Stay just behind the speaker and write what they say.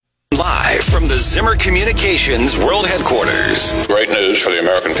Live from the Zimmer Communications World Headquarters. Great news for the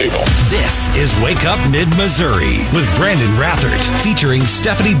American people. This is Wake Up Mid-Missouri with Brandon Rathert, featuring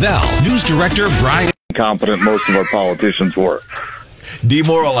Stephanie Bell, News Director Brian. Competent most of our politicians were.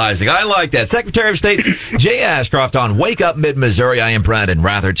 Demoralizing. I like that. Secretary of State Jay Ashcroft on Wake Up Mid-Missouri. I am Brandon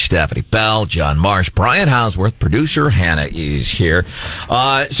Rathert, Stephanie Bell, John Marsh, Brian Hausworth, producer Hannah is here.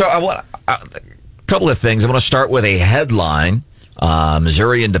 So I want a couple of things. I want to start with a headline.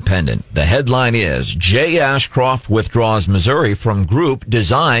 Missouri Independent. The headline is, Jay Ashcroft withdraws Missouri from group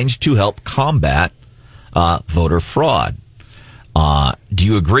designed to help combat voter fraud. Do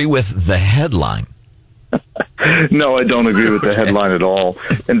you agree with the headline? No, I don't agree with the headline at all.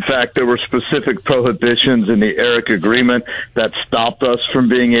 In fact, there were specific prohibitions in the ERIC agreement that stopped us from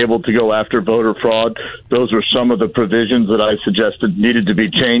being able to go after voter fraud. Those were some of the provisions that I suggested needed to be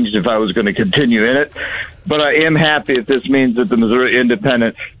changed if I was going to continue in it. But I am happy if this means that the Missouri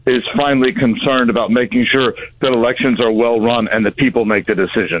Independent is finally concerned about making sure that elections are well run and the people make the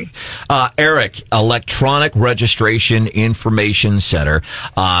decision. ERIC, Electronic Registration Information Center.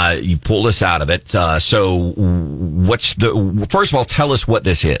 You pulled us out of it. So first of all, tell us what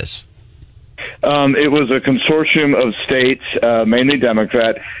this is. It was a consortium of states, mainly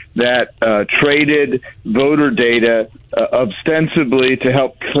Democrat, that traded voter data ostensibly to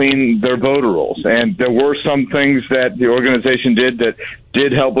help clean their voter rolls. And there were some things that the organization did that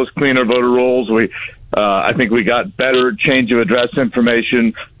did help us clean our voter rolls. I think we got better change of address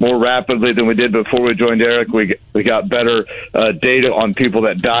information more rapidly than we did before we joined ERIC. We got better data on people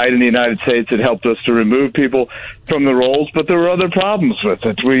that died in the United States. It helped us to remove people from the rolls, but there were other problems with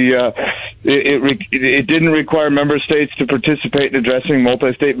it. It didn't require member states to participate in addressing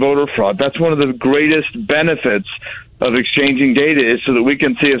multi-state voter fraud. That's one of the greatest benefits of exchanging data, is so that we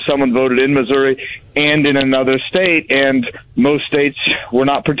can see if someone voted in Missouri and in another state, and most states were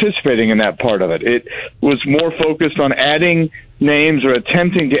not participating in that part of it. It was more focused on adding names or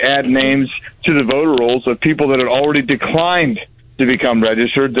attempting to add names to the voter rolls of people that had already declined to become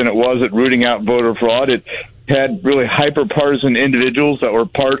registered than it was at rooting out voter fraud. It had really hyper-partisan individuals that were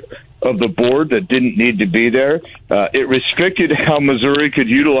part of the board that didn't need to be there. It restricted how Missouri could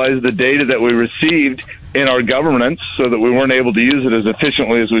utilize the data that we received in our governance so that we weren't able to use it as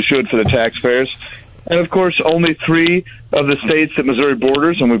efficiently as we should for the taxpayers. And, of course, only 3 of the states that Missouri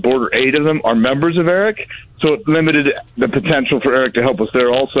borders, and we border 8 of them, are members of ERIC. So it limited the potential for ERIC to help us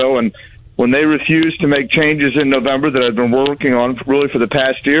there also. And when they refused to make changes in November that I've been working on really for the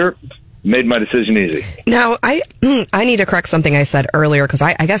past year, made my decision easy. Now, I need to correct something I said earlier, because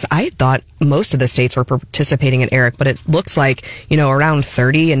I guess I thought most of the states were participating in ERIC, but it looks like, around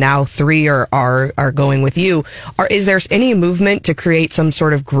 30, and now 3 are going with you. Is there any movement to create some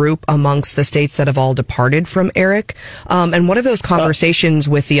sort of group amongst the states that have all departed from ERIC? And what have those conversations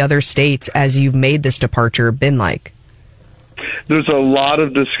with the other states as you've made this departure been like? There's a lot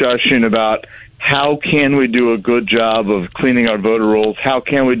of discussion about how can we do a good job of cleaning our voter rolls? How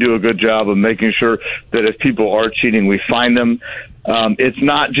can we do a good job of making sure that if people are cheating, we find them? It's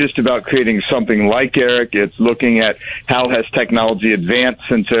not just about creating something like ERIC. It's looking at how has technology advanced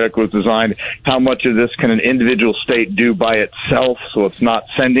since ERIC was designed. How much of this can an individual state do by itself, so it's not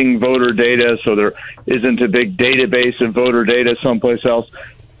sending voter data, so there isn't a big database of voter data someplace else.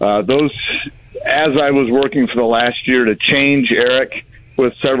 As I was working for the last year to change ERIC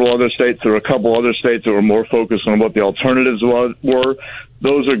with several other states, there were a couple other states that were more focused on what the alternatives were.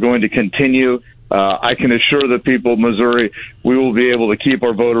 Those are going to continue. I can assure the people of Missouri we will be able to keep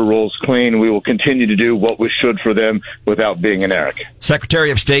our voter rolls clean. We will continue to do what we should for them without being in ERIC.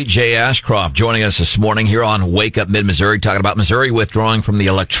 Secretary of State Jay Ashcroft joining us this morning here on Wake Up Mid-Missouri, talking about Missouri withdrawing from the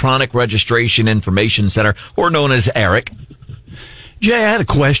Electronic Registration Information Center, or known as ERIC. Jay, I had a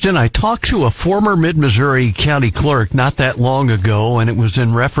question. I talked to a former Mid-Missouri county clerk not that long ago, and it was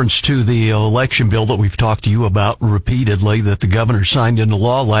in reference to the election bill that we've talked to you about repeatedly that the governor signed into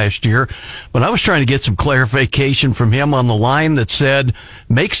law last year. But I was trying to get some clarification from him on the line that said,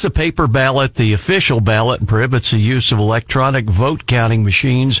 makes the paper ballot the official ballot and prohibits the use of electronic vote counting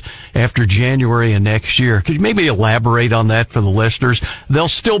machines after January of next year. Could you maybe elaborate on that for the listeners? There'll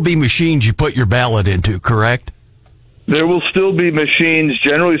still be machines you put your ballot into, correct? There will still be machines.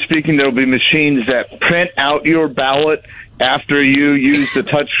 Generally speaking, there will be machines that print out your ballot after you use the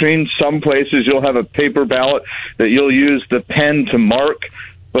touchscreen. Some places you'll have a paper ballot that you'll use the pen to mark.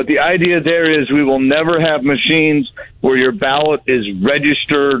 But the idea there is we will never have machines where your ballot is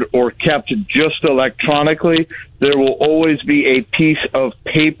registered or kept just electronically. There will always be a piece of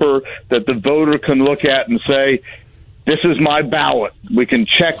paper that the voter can look at and say, this is my ballot. We can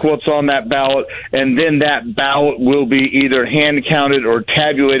check what's on that ballot, and then that ballot will be either hand counted or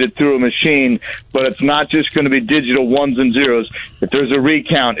tabulated through a machine, but it's not just going to be digital ones and zeros. If there's a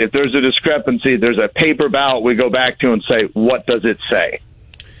recount, if there's a discrepancy, there's a paper ballot we go back to and say, what does it say?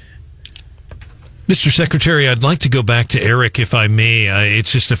 Mr. Secretary, I'd like to go back to Eric, if I may.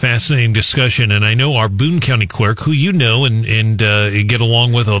 It's just a fascinating discussion, and I know our Boone County clerk, who you know and get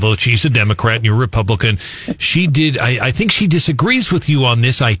along with, although she's a Democrat and you're a Republican, I think she disagrees with you on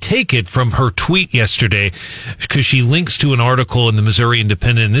this. I take it from her tweet yesterday, because she links to an article in the Missouri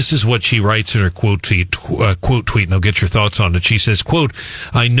Independent, and this is what she writes in her quote tweet, and I'll get your thoughts on it. She says, quote,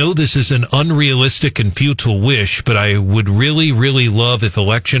 "I know this is an unrealistic and futile wish, but I would really, really love if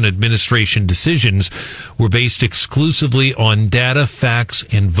election administration decisions were based exclusively on data, facts,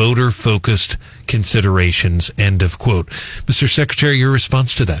 and voter-focused considerations." End of quote. Mr. Secretary, your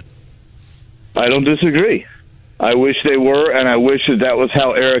response to that? I don't disagree. I wish they were, and I wish that was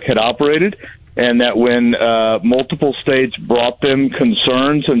how Eric had operated, and that when multiple states brought them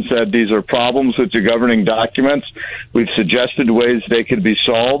concerns and said these are problems with your governing documents, we've suggested ways they could be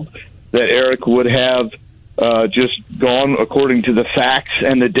solved, that Eric would have just gone according to the facts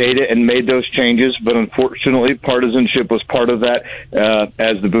and the data and made those changes. But unfortunately, partisanship was part of that,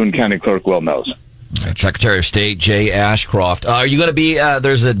 as the Boone County clerk well knows. Secretary of State Jay Ashcroft. Are you going to be,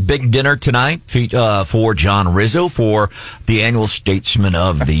 there's a big dinner tonight for John Rizzo for the annual Statesman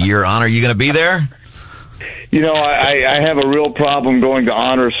of the Year honor. Are you going to be there? You know, I have a real problem going to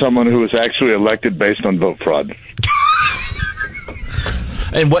honor someone who was actually elected based on vote fraud.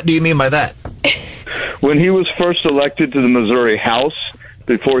 And what do you mean by that? When he was first elected to the Missouri House,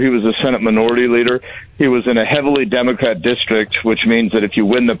 before he was a Senate Minority Leader, he was in a heavily Democrat district, which means that if you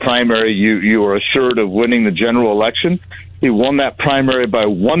win the primary, you are assured of winning the general election. He won that primary by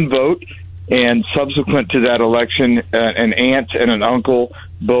one vote, and subsequent to that election, an aunt and an uncle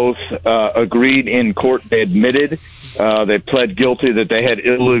both agreed in court. They admitted, they pled guilty that they had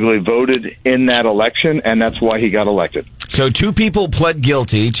illegally voted in that election, and that's why he got elected. So two people pled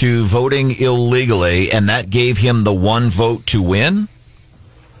guilty to voting illegally, and that gave him the one vote to win?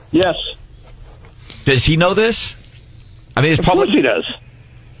 Yes. Does he know this? I mean, it's public. Of course he does.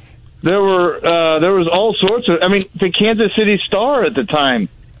 There was all sorts of. I mean, the Kansas City Star at the time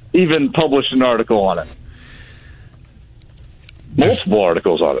even published an article on it. Multiple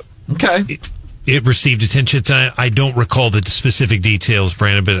articles on it. Okay. It received attention. I don't recall the specific details,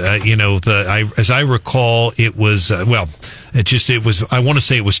 Brandon, but as I recall, it was I want to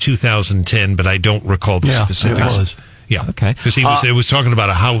say it was 2010, but I don't recall the specifics. It was. Yeah. Okay. Because it was talking about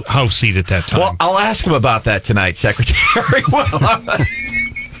a house seat at that time. Well, I'll ask him about that tonight, Secretary.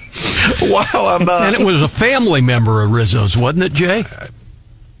 And it was a family member of Rizzo's, wasn't it, Jay?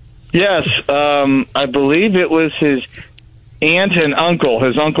 Yes, I believe it was his aunt and uncle.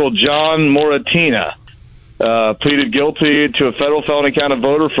 His uncle John Moratina pleaded guilty to a federal felony count of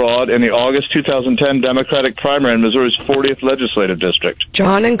voter fraud in the August 2010 Democratic primary in Missouri's 40th legislative district.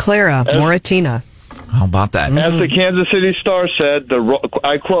 John and Clara Moratina. How about that? As the Kansas City Star said,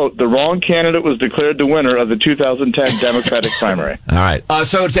 I quote, "The wrong candidate was declared the winner of the 2010 Democratic primary." All right.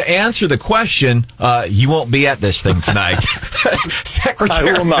 So to answer the question, you won't be at this thing tonight. Secretary.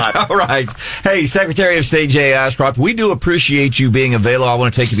 I will not. All right. Hey, Secretary of State Jay Ashcroft, we do appreciate you being available. I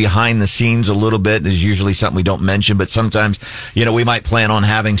want to take you behind the scenes a little bit. There's usually something we don't mention, but sometimes, we might plan on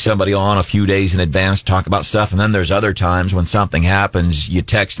having somebody on a few days in advance to talk about stuff. And then there's other times when something happens, you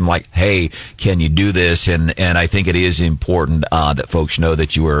text them like, "Hey, can you do this?" And I think it is important that folks know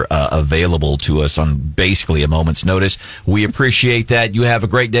that you are available to us on basically a moment's notice. We appreciate that. You have a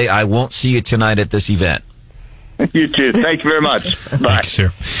great day. I won't see you tonight at this event. You too. Thank you very much. Bye. Thank you,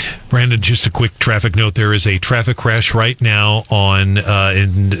 sir. Brandon, just a quick traffic note. There is a traffic crash right now and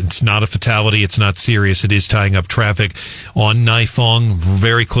it's not a fatality. It's not serious. It is tying up traffic on Nifong,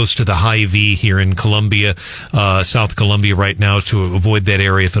 very close to the Hy-Vee here in Columbia, South Columbia right now, to avoid that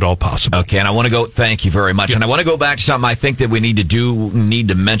area if at all possible. Okay, and I want to go, thank you very much. Yep. And I want to go back to something I think that we need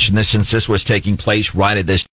to mention this, since this was taking place right at this